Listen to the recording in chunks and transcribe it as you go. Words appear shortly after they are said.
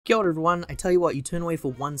Kia ora everyone, I tell you what, you turn away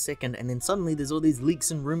for 1 second and then suddenly there's all these leaks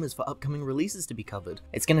and rumours for upcoming releases to be covered.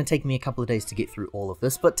 It's going to take me a couple of days to get through all of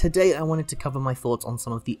this, but today I wanted to cover my thoughts on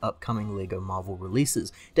some of the upcoming LEGO Marvel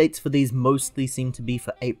releases. Dates for these mostly seem to be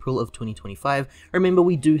for April of 2025. Remember,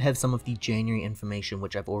 we do have some of the January information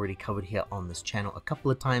which I've already covered here on this channel a couple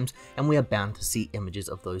of times, and we are bound to see images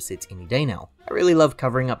of those sets any day now. I really love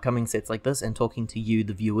covering upcoming sets like this and talking to you,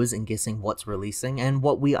 the viewers, and guessing what's releasing and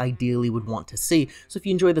what we ideally would want to see, so if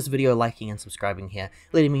you enjoy this video, liking and subscribing here,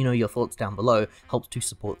 letting me know your thoughts down below helps to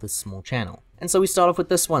support this small channel. And so we start off with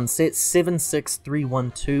this one. Set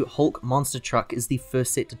 76312 Hulk Monster Truck is the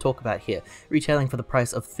first set to talk about here, retailing for the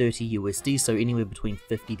price of 30 USD, so anywhere between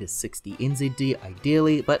 50 to 60 NZD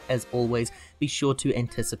ideally, but as always, be sure to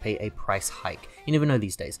anticipate a price hike. You never know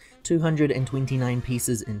these days. 229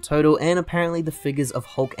 pieces in total, and apparently the figures of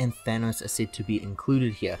Hulk and Thanos are said to be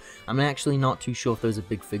included here. I'm actually not too sure if those are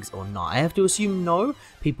big figs or not. I have to assume no.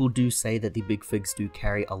 People do say that the big figs do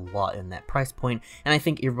carry a lot in that price point, and I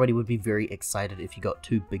think everybody would be very excited if you got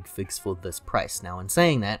two big figs for this price. Now, in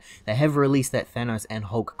saying that, they have released that Thanos and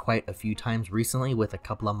Hulk quite a few times recently with a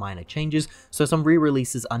couple of minor changes, so some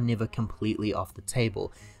re-releases are never completely off the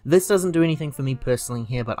table. This doesn't do anything for me personally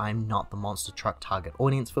here, but I'm not the monster truck target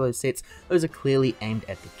audience for those sets. Those are clearly aimed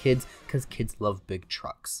at the kids, because kids love big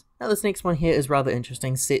trucks. Now this next one here is rather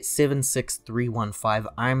interesting. Set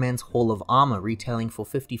 76315 Iron Man's Hall of Armour, retailing for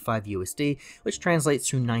 55 USD, which translates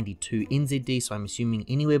to 92 NZD, so I'm assuming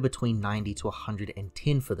anywhere between 90 to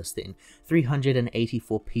 110 for this then.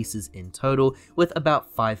 384 pieces in total, with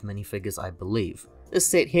about 5 minifigures I believe. This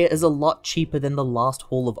set here is a lot cheaper than the last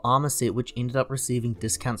Hall of Armour set, which ended up receiving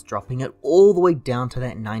discounts dropping it all the way down to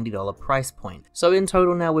that $90 price point. So in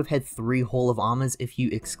total now we've had 3 Hall of Armours if you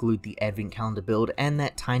exclude the Advent Calendar build and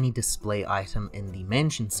that tiny display item in the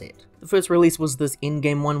Mansion set. The first release was this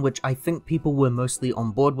Endgame one, which I think people were mostly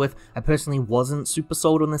on board with. I personally wasn't super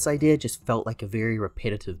sold on this idea, just felt like a very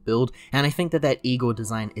repetitive build, and I think that that Igor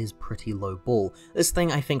design is pretty low ball. This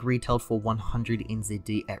thing I think retailed for 100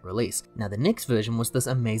 NZD at release. Now the next version was this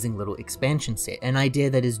amazing little expansion set, an idea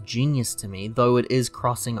that is genius to me, though it is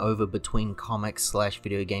crossing over between comics slash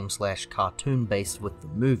video game slash cartoon based with the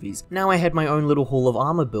movies. Now I had my own little Hall of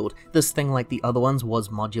Armour build. This thing, like the other ones, was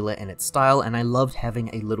modular in its style, and I loved having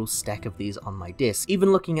a little stack of these on my desk.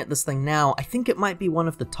 Even looking at this thing now, I think it might be one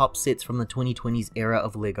of the top sets from the 2020s era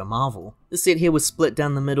of LEGO Marvel. The set here was split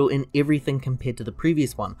down the middle in everything compared to the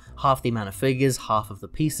previous one. Half the amount of figures, half of the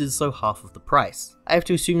pieces, so half of the price. I have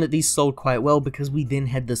to assume that these sold quite well because we then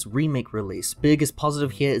had this remake release. Biggest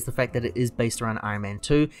positive here is the fact that it is based around Iron Man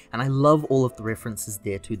 2, and I love all of the references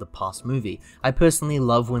there to the past movie. I personally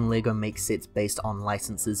love when LEGO makes sets based on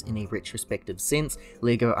licenses in a retrospective sense.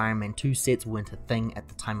 LEGO Iron Man 2 sets weren't a thing at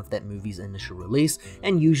the time of that movie's initial release,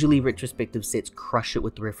 and usually retrospective sets crush it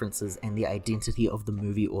with the references and the identity of the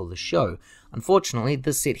movie or the show. Unfortunately,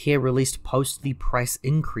 this set here released post the price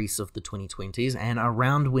increase of the 2020s and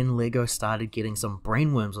around when LEGO started getting some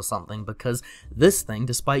brainworms or something, because this thing,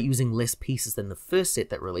 despite using less pieces than the first set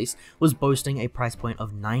that released, was boasting a price point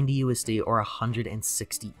of 90 USD or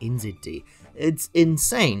 160 NZD. It's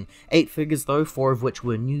insane. 8 figures though, 4 of which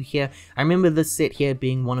were new here. I remember this set here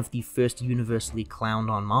being one of the first universally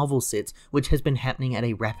clowned on Marvel sets, which has been happening at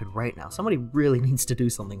a rapid rate now. Somebody really needs to do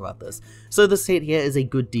something about this. So this set here is a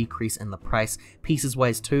good decrease in the price. Pieces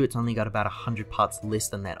wise too, it's only got about 100 parts less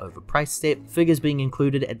than that overpriced set. Figures being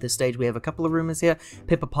included at this stage, we have a couple of rumors here.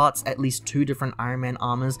 Pepper Potts, at least 2 different Iron Man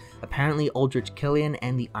armors, apparently Aldrich Killian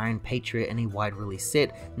and the Iron Patriot in a wide release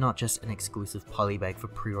set, not just an exclusive polybag for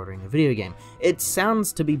pre-ordering a video game. It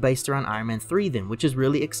sounds to be based around Iron Man 3 then, which is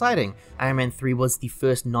really exciting. Iron Man 3 was the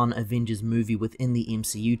first non-Avengers movie within the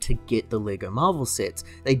MCU to get the LEGO Marvel sets.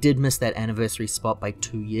 They did miss that anniversary spot by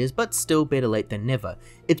 2 years, but still better late than never.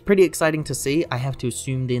 It's pretty exciting to see. I have to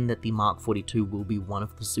assume then that the Mark 42 will be one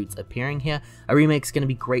of the suits appearing here. A remake's going to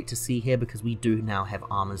be great to see here because we do now have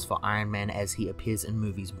armors for Iron Man as he appears in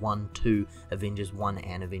movies 1, 2, Avengers 1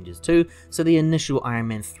 and Avengers 2, so the initial Iron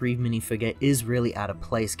Man 3 minifigure is really out of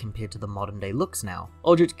place compared to the modern day looks now.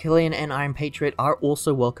 Aldrich Killian and Iron Patriot are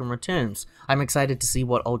also welcome returns. I'm excited to see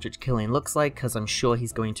what Aldrich Killian looks like because I'm sure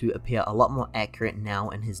he's going to appear a lot more accurate now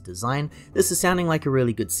in his design. This is sounding like a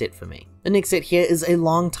really good set for me. The next set here is a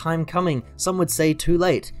long time coming. Some would say too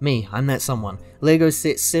late. Me, I'm that someone. LEGO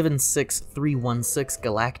set 76316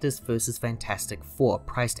 Galactus vs Fantastic Four,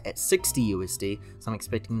 priced at 60 USD, so I'm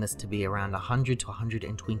expecting this to be around 100 to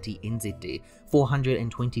 120 NZD.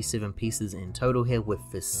 427 pieces in total here with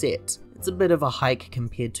this set. It's a bit of a hike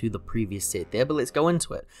compared to the previous set there, but let's go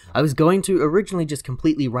into it. I was going to originally just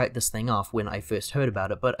completely write this thing off when I first heard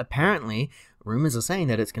about it, but apparently Rumors are saying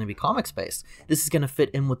that it's going to be comics based. This is going to fit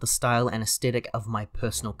in with the style and aesthetic of my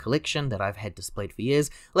personal collection that I've had displayed for years.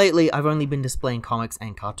 Lately, I've only been displaying comics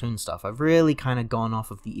and cartoon stuff. I've really kind of gone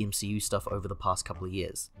off of the MCU stuff over the past couple of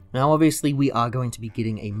years. Now, obviously, we are going to be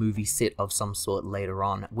getting a movie set of some sort later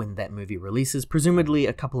on when that movie releases, presumably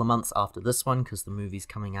a couple of months after this one, because the movie's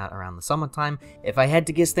coming out around the summertime. If I had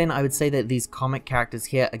to guess then, I would say that these comic characters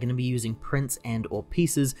here are going to be using prints and or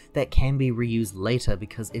pieces that can be reused later,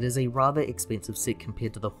 because it is a rather expensive set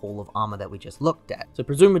compared to the Hall of Armour that we just looked at. So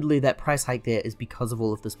presumably that price hike there is because of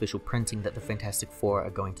all of the special printing that the Fantastic Four are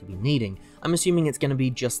going to be needing. I'm assuming it's going to be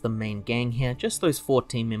just the main gang here, just those 4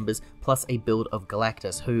 team members, plus a build of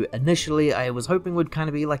Galactus, who initially I was hoping would kind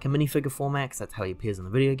of be like a minifigure format, because that's how he appears in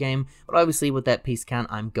the video game, but obviously with that piece count,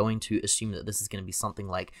 I'm going to assume that this is going to be something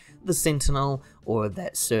like the Sentinel or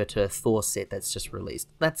that Surtur Thor set that's just released.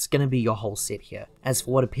 That's going to be your whole set here. As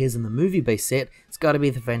for what appears in the movie-based set, it's got to be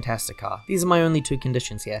the Fantastic Car. These are my only 2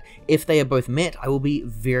 conditions here. If they are both met, I will be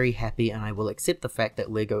very happy and I will accept the fact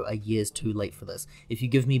that LEGO are years too late for this. If you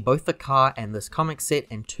give me both the car and this comic set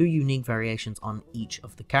and 2 unique variations on each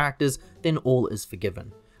of the characters, then all is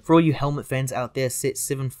forgiven. For all you helmet fans out there, set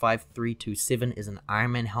 75327 is an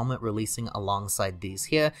Iron Man helmet releasing alongside these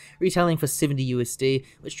here, retailing for 70 USD,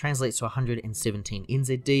 which translates to 117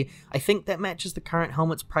 NZD. I think that matches the current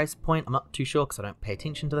helmet's price point. I'm not too sure because I don't pay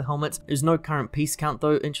attention to the helmets. There's no current piece count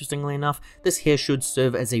though, interestingly enough. This here should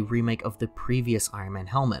serve as a remake of the previous Iron Man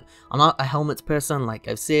helmet. I'm not a helmets person, like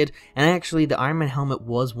I've said, and actually the Iron Man helmet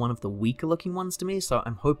was one of the weaker looking ones to me, so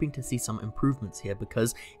I'm hoping to see some improvements here,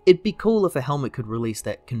 because it'd be cool if a helmet could release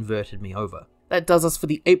that converted me over. That does us for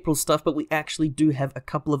the April stuff, but we actually do have a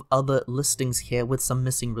couple of other listings here with some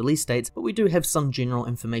missing release dates, but we do have some general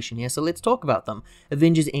information here, so let's talk about them.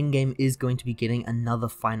 Avengers Endgame is going to be getting another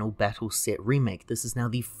Final Battle set remake. This is now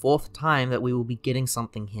the 4th time that we will be getting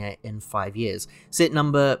something here in 5 years. Set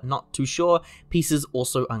number, not too sure, pieces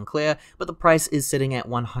also unclear, but the price is sitting at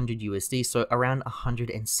 100 USD, so around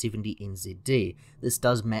 170 NZD. This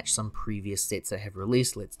does match some previous sets that have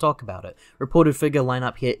released. Let's talk about it. Reported figure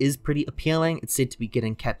lineup here is pretty appealing. It's said to be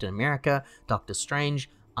getting Captain America, Doctor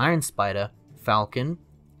Strange, Iron Spider, Falcon,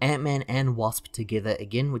 Ant-Man and Wasp together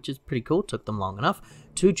again, which is pretty cool, took them long enough.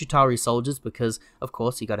 2 Chitauri soldiers, because of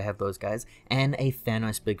course you gotta have those guys, and a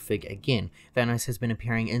Thanos big fig again. Thanos has been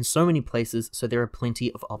appearing in so many places, so there are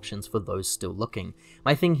plenty of options for those still looking.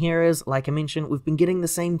 My thing here is, like I mentioned, we've been getting the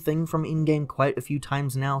same thing from Endgame quite a few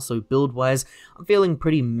times now, so build wise, I'm feeling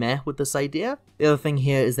pretty meh with this idea. The other thing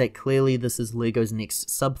here is that clearly this is LEGO's next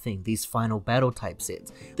sub-theme, these final battle type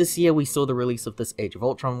sets. This year we saw the release of this Age of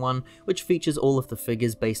Ultron one, which features all of the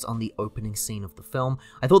figures based on the opening scene of the film.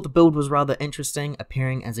 I thought the build was rather interesting, appearing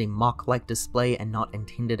as a mock-like display and not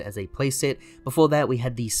intended as a playset. Before that, we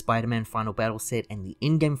had the Spider-Man Final Battle set and the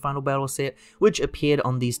Endgame Final Battle set, which appeared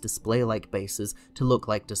on these display-like bases to look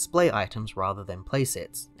like display items rather than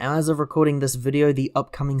playsets. Now, as of recording this video, the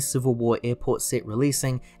upcoming Civil War Airport set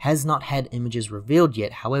releasing has not had images revealed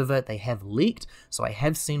yet. However, they have leaked, so I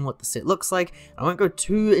have seen what the set looks like. I won't go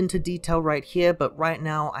too into detail right here, but right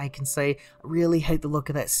now I can say I really hate the look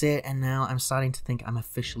of that set, and now I'm starting to think I'm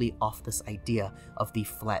officially off this idea of the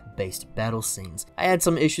flat-based battle scenes. I had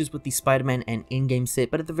some issues with the Spider-Man and Endgame set,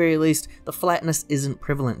 but at the very least, the flatness isn't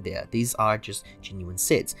prevalent there. These are just genuine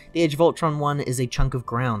sets. The Age of Ultron one is a chunk of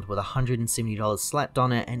ground with $170 slapped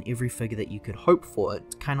on it and every figure that you could hope for.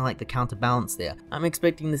 It's kind of like the counterbalance there. I'm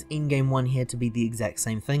expecting this Endgame one here to be the exact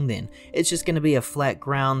same thing then. It's just going to be a flat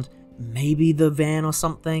ground, maybe the van or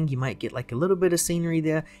something. You might get like a little bit of scenery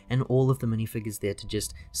there, and all of the minifigures there to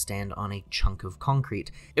just stand on a chunk of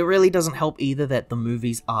concrete. It really doesn't help either that the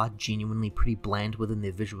movies are genuinely pretty bland within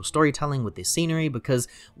their visual storytelling with their scenery, because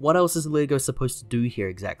what else is LEGO supposed to do here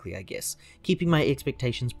exactly, I guess? Keeping my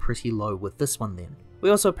expectations pretty low with this one then. We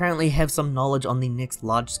also apparently have some knowledge on the next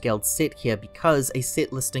large-scale set here, because a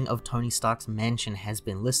set listing of Tony Stark's mansion has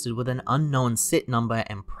been listed with an unknown set number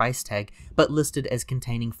and price tag, but listed as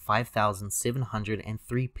containing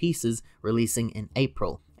 5,703 pieces releasing in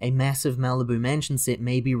April. A massive Malibu mansion set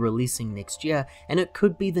may be releasing next year, and it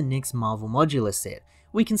could be the next Marvel modular set.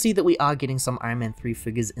 We can see that we are getting some Iron Man 3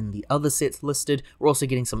 figures in the other sets listed. We're also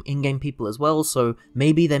getting some in-game people as well, so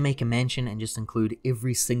maybe they make a mansion and just include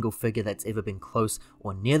every single figure that's ever been close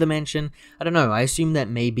or near the mansion. I don't know, I assume that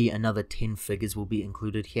maybe another 10 figures will be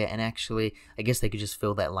included here, and actually, I guess they could just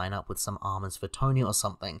fill that line up with some armors for Tony or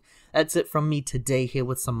something. That's it from me today here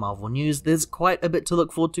with some Marvel news. There's quite a bit to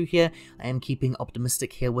look forward to here. I am keeping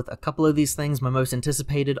optimistic here with a couple of these things. My most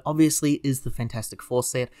anticipated, obviously, is the Fantastic Four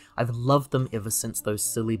set. I've loved them ever since those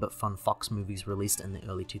those silly but fun Fox movies released in the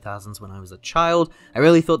early 2000s when I was a child. I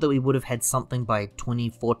really thought that we would have had something by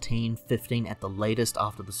 2014-15 at the latest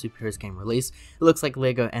after the superheroes game release. It looks like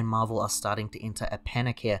LEGO and Marvel are starting to enter a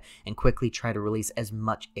panic here and quickly try to release as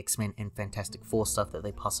much X-Men and Fantastic Four stuff that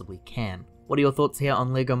they possibly can. What are your thoughts here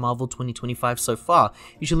on LEGO Marvel 2025 so far?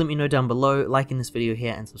 You should let me know down below. Liking this video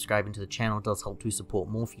here and subscribing to the channel does help to support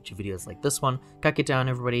more future videos like this one. Ka kite on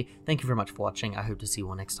everybody. Thank you very much for watching. I hope to see you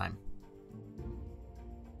all next time.